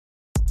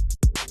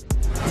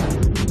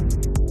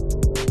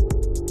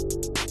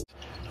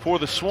for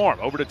the Swarm.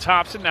 Over to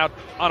Thompson, now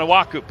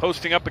Onuaku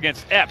posting up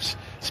against Epps.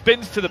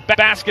 Spins to the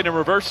basket and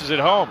reverses it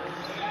home.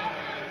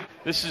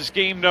 This is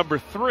game number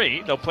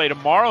 3. They'll play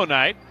tomorrow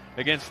night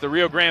against the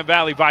Rio Grande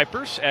Valley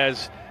Vipers.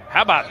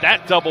 How about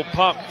that double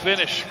pump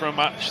finish from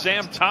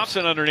Sam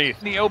Thompson underneath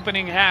in the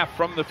opening half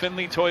from the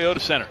Findlay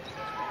Toyota Center.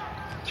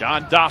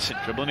 John Dawson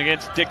dribbling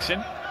against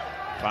Dixon.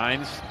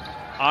 Finds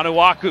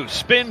Onuaku,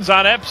 spins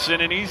on Epps,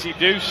 and an easy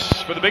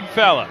deuce for the big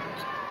fella.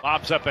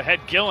 Lobs up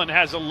ahead. Gillen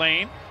has a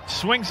lane.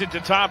 Swings it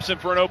to Thompson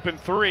for an open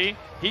 3.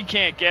 He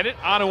can't get it.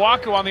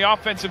 Onuaku on the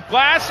offensive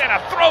glass, and a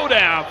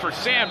throwdown for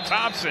Sam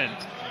Thompson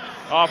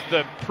off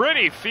the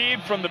pretty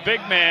feed from the big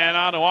man,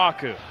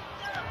 Onuaku.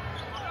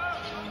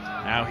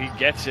 Now he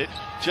gets it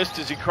just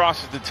as he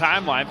crosses the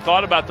timeline.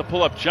 Thought about the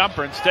pull-up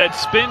jumper. Instead,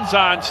 spins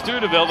on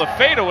Studeville. The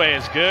fadeaway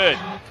is good.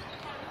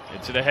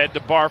 Hits it ahead to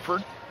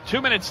Barford.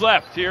 2 minutes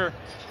left here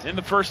in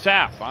the first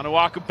half.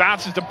 Onuaku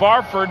bounces to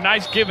Barford.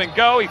 Nice give and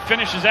go. He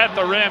finishes at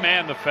the rim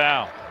and the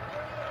foul.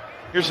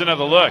 Here's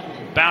another look.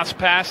 Bounce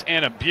pass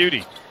and a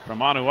beauty from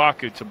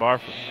Onuaku to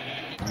Barford.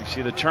 You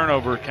see the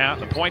turnover count,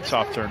 the points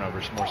off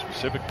turnovers more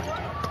specifically.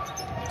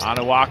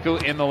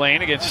 Onuaku in the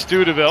lane against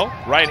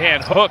Studeville.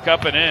 Right-hand hook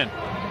up and in.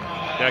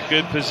 Got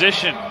good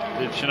position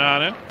to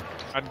Chinanu.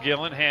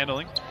 Gillen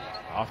handling.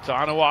 Off to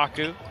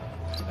Onuaku.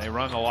 They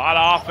run a lot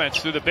of offense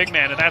through the big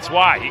man, and that's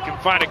why. He can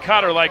find a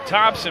cutter like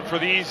Thompson for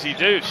the easy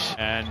deuce.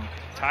 And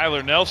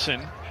Tyler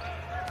Nelson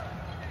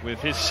with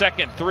his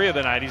second 3 of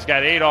the night. He's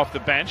got 8 off the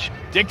bench.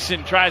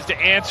 Dixon tries to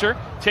answer,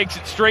 takes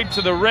it straight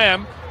to the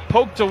rim,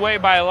 poked away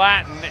by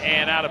Latin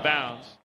and out of bounds.